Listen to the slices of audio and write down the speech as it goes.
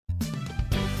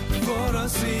for a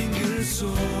single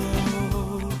soul,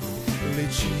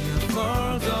 reaching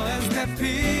further and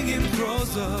stepping in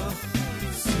closer.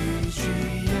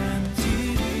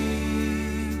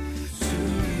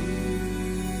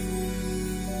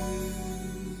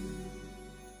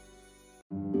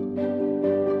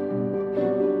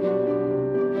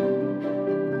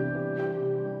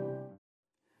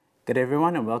 Good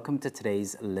everyone, and welcome to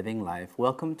today's Living Life.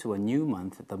 Welcome to a new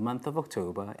month, the month of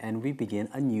October, and we begin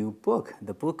a new book,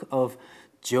 the book of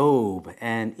Job.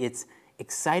 And it's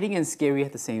exciting and scary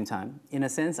at the same time. In a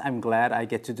sense, I'm glad I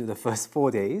get to do the first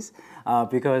 4 days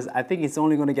because I think it's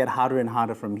only going to get harder and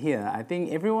harder from here. I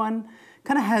think everyone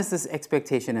kind of has this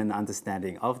expectation and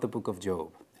understanding of the book of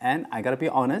Job. And I got to be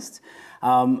honest,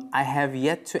 I have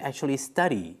yet to actually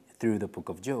study through the book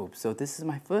of Job. So this is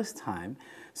my first time.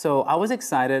 So I was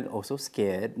excited, also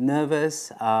scared,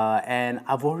 nervous, and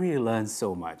I've already learned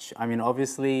so much. I mean,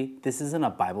 obviously, this isn't a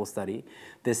Bible study.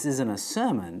 This isn't a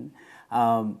sermon.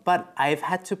 But I've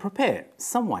had to prepare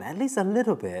somewhat, at least a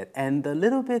little bit. And the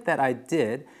little bit that I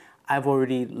did, I've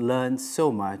already learned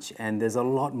so much, and there's a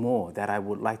lot more that I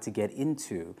would like to get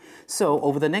into. So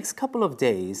over the next couple of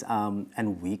days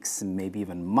and weeks, maybe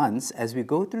even months, as we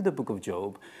go through the book of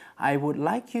Job, I would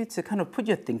like you to kind of put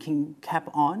your thinking cap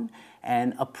on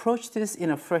and approach this in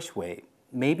a fresh way.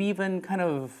 Maybe even kind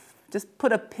of just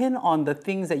put a pin on the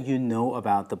things that you know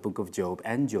about the book of Job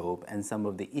and some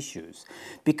of the issues.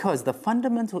 Because the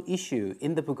fundamental issue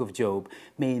in the book of Job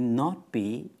may not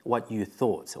be what you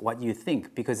thought, what you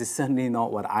think, because it's certainly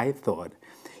not what I thought.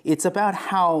 It's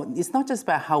not just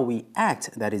about how we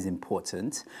act that is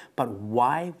important, but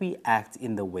why we act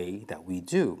in the way that we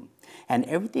do. And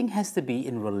everything has to be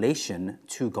in relation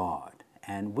to God.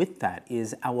 And with that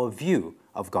is our view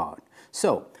of God.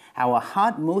 So our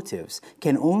heart motives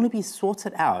can only be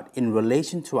sorted out in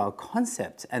relation to our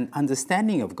concept and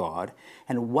understanding of God,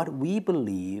 and what we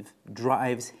believe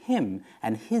drives Him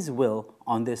and His will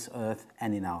on this earth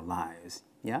and in our lives.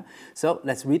 Yeah? So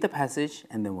let's read the passage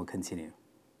and then we'll continue.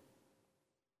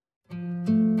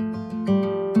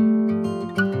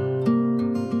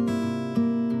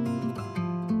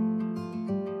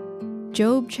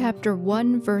 Job chapter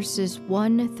 1, verses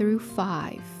 1 through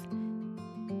 5.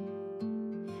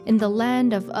 In the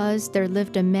land of Uz there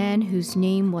lived a man whose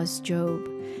name was Job.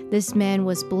 This man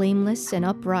was blameless and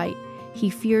upright. He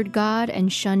feared God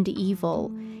and shunned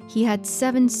evil. He had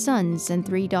 7 sons and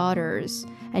 3 daughters,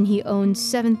 and he owned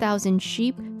 7,000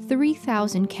 sheep,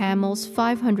 3,000 camels,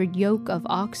 500 yoke of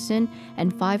oxen,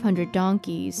 and 500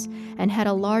 donkeys, and had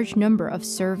a large number of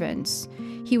servants.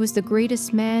 He was the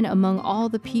greatest man among all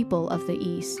the people of the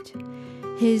East.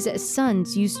 His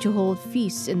sons used to hold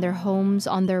feasts in their homes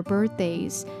on their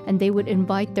birthdays, and they would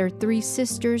invite their 3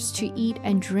 sisters to eat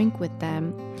and drink with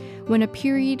them. When a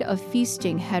period of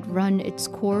feasting had run its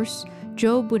course,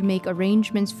 Job would make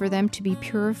arrangements for them to be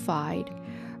purified.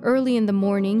 Early in the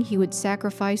morning, he would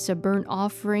sacrifice a burnt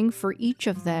offering for each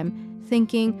of them,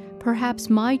 thinking, "Perhaps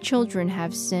my children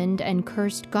have sinned and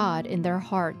cursed God in their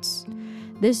hearts."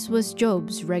 This was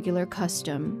Job's regular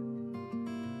custom.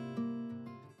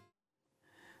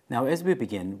 Now, as we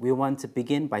begin, we want to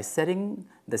begin by setting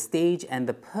the stage and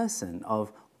the person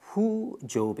of who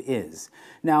Job is.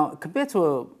 Now, compared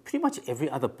to pretty much every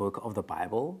other book of the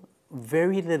Bible,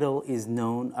 very little is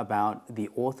known about the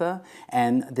author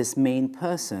and this main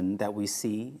person that we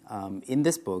see in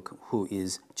this book, who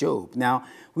is Job. Now,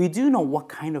 we do know what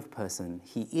kind of person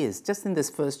he is just in this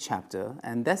first chapter,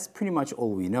 and that's pretty much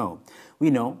all we know. We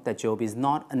know that Job is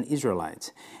not an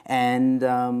Israelite, and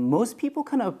most people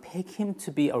kind of peg him to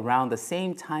be around the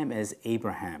same time as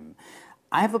Abraham.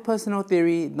 I have a personal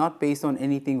theory, not based on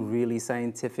anything really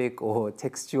scientific or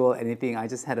textual, anything. I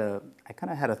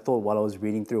kind of had a thought while I was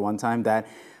reading through one time that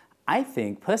I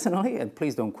think personally, and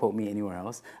please don't quote me anywhere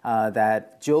else,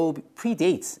 that Job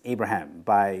predates Abraham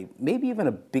by maybe even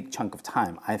a big chunk of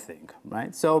time, I think,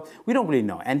 right? So we don't really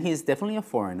know. And he's definitely a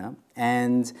foreigner,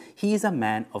 and he is a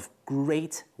man of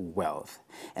great wealth.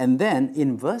 And then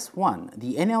in verse 1,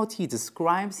 the NLT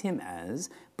describes him as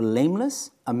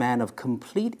blameless, a man of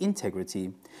complete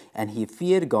integrity, and he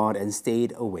feared God and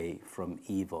stayed away from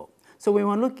evil. So we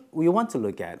want to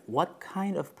look at what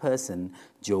kind of person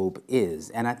Job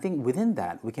is. And I think within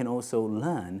that, we can also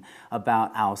learn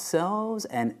about ourselves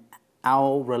and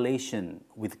our relation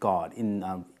with God,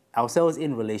 ourselves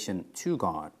in relation to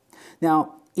God.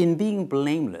 Now, in being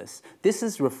blameless, this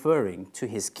is referring to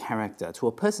his character, to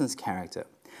a person's character.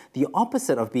 The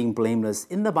opposite of being blameless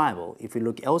in the Bible, if we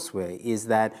look elsewhere, is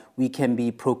that we can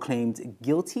be proclaimed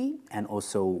guilty and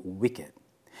also wicked.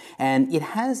 And it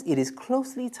is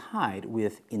closely tied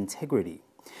with integrity.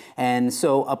 And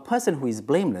so a person who is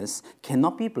blameless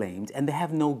cannot be blamed, and they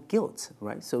have no guilt,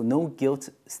 right? So no guilt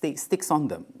sticks on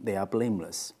them. They are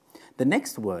blameless. The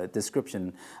next word,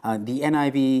 description, the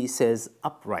NIV says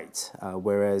upright,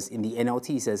 whereas in the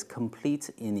NLT it says complete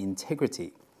in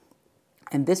integrity.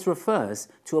 And this refers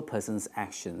to a person's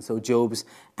actions, so Job's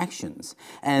actions.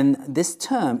 And this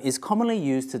term is commonly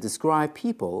used to describe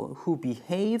people who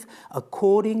behave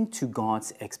according to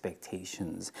God's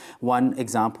expectations. One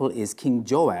example is King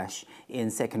Joash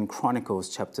in 2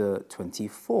 Chronicles chapter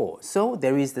 24. So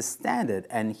there is the standard,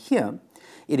 and here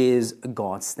it is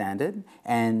God's standard,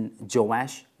 and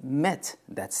Joash met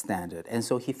that standard, and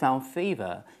so he found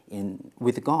favor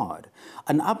with God.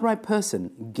 An upright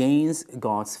person gains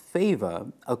God's favor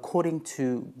according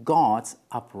to God's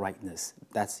uprightness.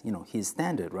 That's, his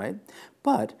standard, right?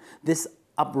 But this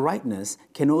uprightness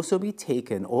can also be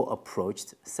taken or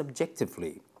approached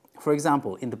subjectively. For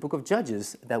example, in the book of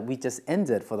Judges that we just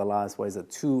ended for the last,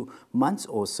 2 months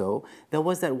or so, there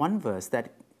was that one verse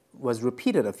that was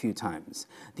repeated a few times.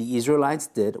 The Israelites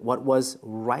did what was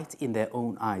right in their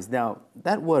own eyes. Now,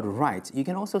 that word right, you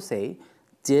can also say,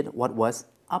 did what was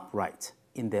upright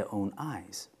in their own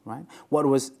eyes, right? What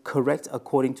was correct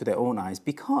according to their own eyes,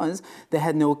 because they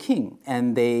had no king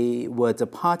and they were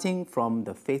departing from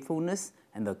the faithfulness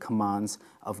and the commands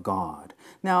of God.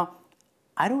 Now,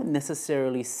 I don't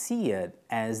necessarily see it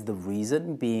as the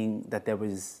reason being that there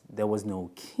was no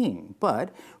king,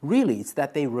 but really it's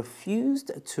that they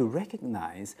refused to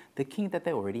recognize the king that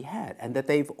they already had and that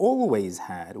they've always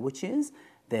had, which is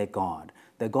their God.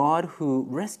 The God who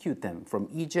rescued them from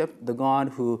Egypt, the God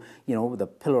who, the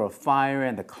pillar of fire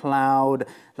and the cloud,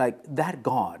 like that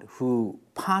God who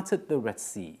parted the Red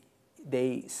Sea.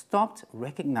 They stopped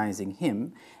recognizing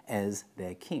him as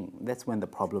their king. That's when the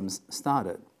problems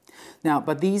started. Now,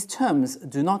 but these terms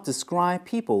do not describe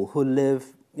people who live,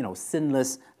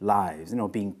 sinless lives,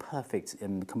 being perfect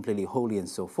and completely holy and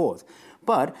so forth.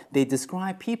 But they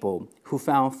describe people who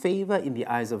found favor in the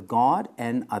eyes of God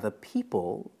and other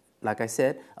people, like I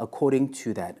said, according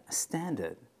to that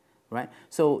standard, right?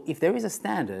 So if there is a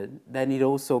standard, then it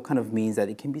also kind of means that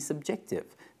it can be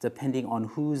subjective, depending on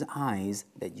whose eyes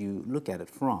that you look at it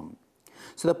from.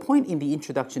 So the point in the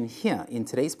introduction here in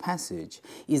today's passage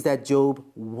is that Job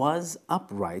was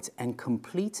upright and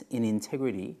complete in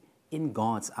integrity in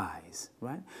God's eyes,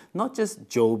 right? Not just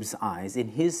Job's eyes, in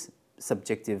his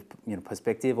subjective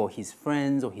perspective, or his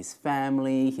friends or his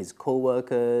family, his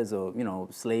co-workers or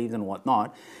slaves and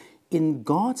whatnot. In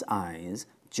God's eyes,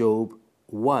 Job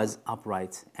was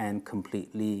upright and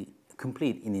complete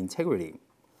in integrity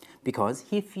because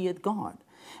he feared God.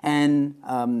 And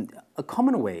a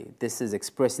common way this is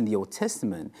expressed in the Old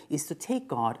Testament is to take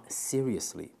God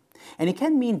seriously. And it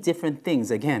can mean different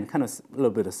things, again, kind of a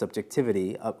little bit of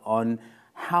subjectivity on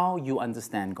how you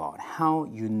understand God, how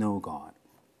you know God.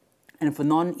 And for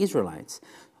non-Israelites,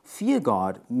 fear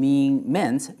God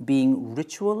meant being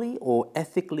ritually or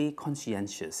ethically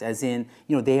conscientious, as in,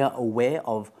 they are aware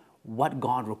of what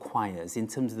God requires in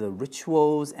terms of the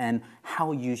rituals and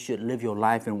how you should live your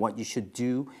life and what you should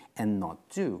do and not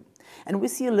do. And we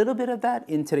see a little bit of that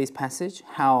in today's passage,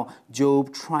 how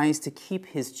Job tries to keep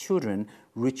his children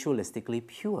ritualistically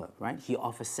pure, right? He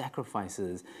offers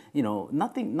sacrifices,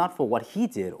 not for what he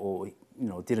did or,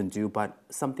 didn't do, but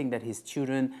something that his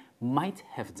children might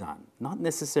have done, not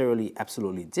necessarily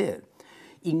absolutely did,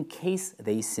 in case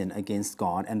they sin against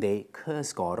God and they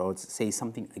curse God or say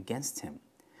something against him.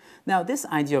 Now, this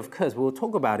idea of curse, we'll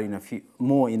talk about it in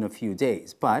a few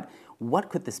days, but what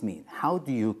could this mean? How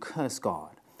do you curse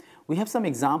God? We have some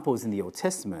examples in the Old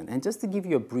Testament, and just to give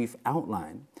you a brief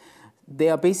outline, they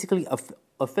are basically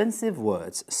offensive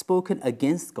words spoken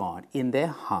against God in their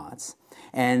hearts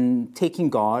and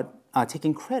taking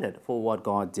credit for what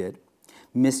God did,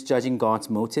 misjudging God's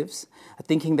motives,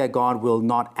 thinking that God will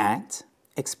not act,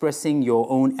 expressing your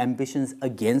own ambitions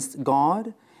against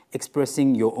God,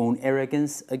 expressing your own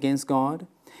arrogance against God,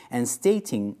 and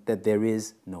stating that there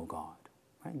is no God.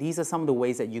 Right? These are some of the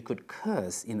ways that you could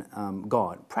curse in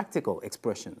God, practical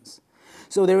expressions.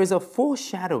 So there is a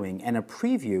foreshadowing and a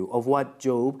preview of what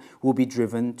Job will be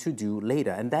driven to do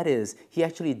later, and that is, he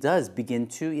actually does begin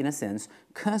to, in a sense,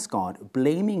 curse God,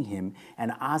 blaming him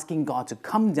and asking God to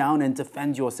come down and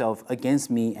defend yourself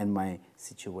against me and my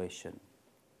situation.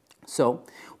 So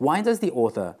why does the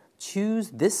author choose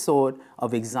this sort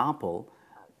of example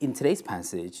in today's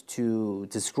passage to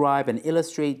describe and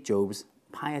illustrate Job's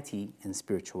piety and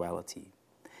spirituality?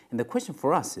 And the question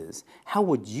for us is, how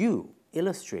would you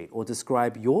illustrate or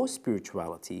describe your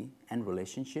spirituality and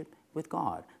relationship with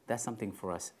God? That's something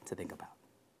for us to think about.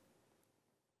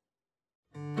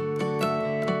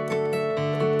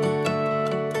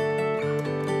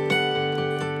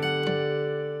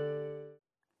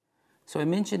 So I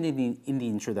mentioned in the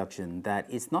introduction that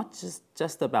it's not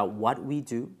just about what we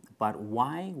do, but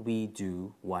why we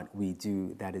do what we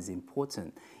do that is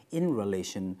important in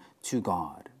relation to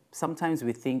God. Sometimes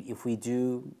we think if we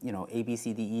do, A, B,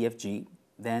 C, D, E, F, G,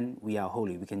 then we are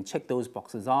holy. We can check those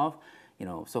boxes off,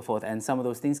 so forth. And some of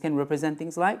those things can represent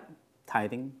things like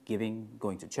tithing, giving,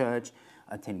 going to church,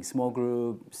 attending small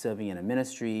group, serving in a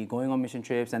ministry, going on mission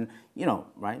trips, and,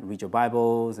 read your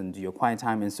Bibles and do your quiet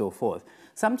time and so forth.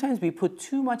 Sometimes we put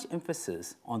too much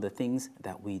emphasis on the things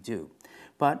that we do.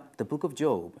 But the book of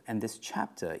Job and this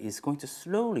chapter is going to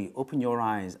slowly open your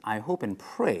eyes, I hope and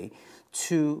pray,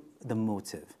 to the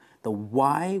motive. The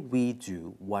why we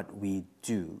do what we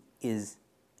do is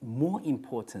more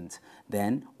important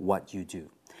than what you do.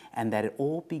 And that it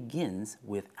all begins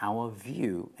with our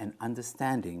view and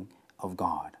understanding of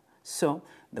God. So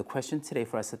the question today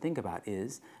for us to think about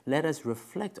is, let us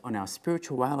reflect on our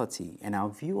spirituality and our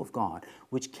view of God,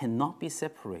 which cannot be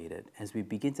separated as we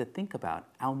begin to think about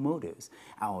our motives,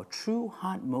 our true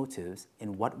heart motives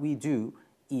in what we do,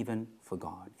 even for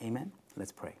God. Amen?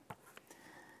 Let's pray.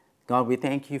 God, we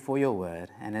thank you for your word.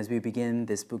 And as we begin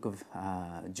this book of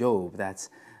Job,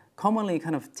 that's commonly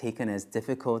kind of taken as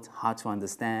difficult, hard to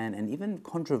understand, and even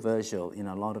controversial in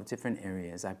a lot of different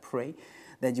areas, I pray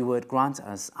that you would grant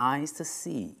us eyes to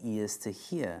see, ears to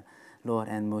hear, Lord,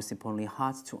 and most importantly,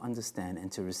 hearts to understand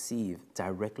and to receive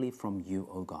directly from you,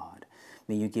 O God.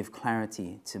 May you give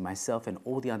clarity to myself and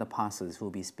all the other pastors who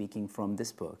will be speaking from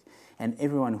this book, and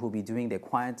everyone who will be doing their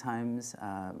quiet times,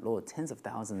 Lord, tens of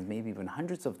thousands, maybe even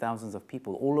hundreds of thousands of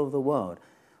people all over the world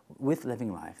with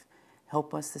Living Life.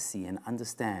 Help us to see and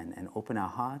understand and open our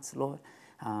hearts, Lord,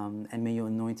 and may your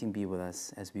anointing be with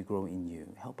us as we grow in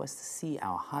you. Help us to see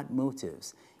our heart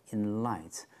motives in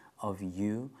light of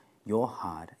you, your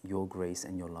heart, your grace,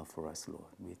 and your love for us,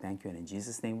 Lord. We thank you, and in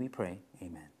Jesus' name we pray.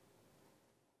 Amen.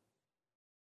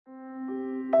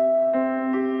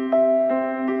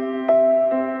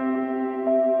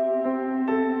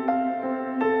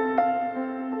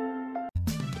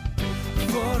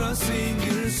 For a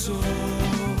single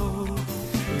soul,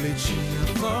 reaching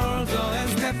further and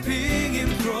stepping in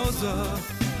closer.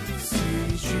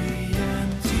 See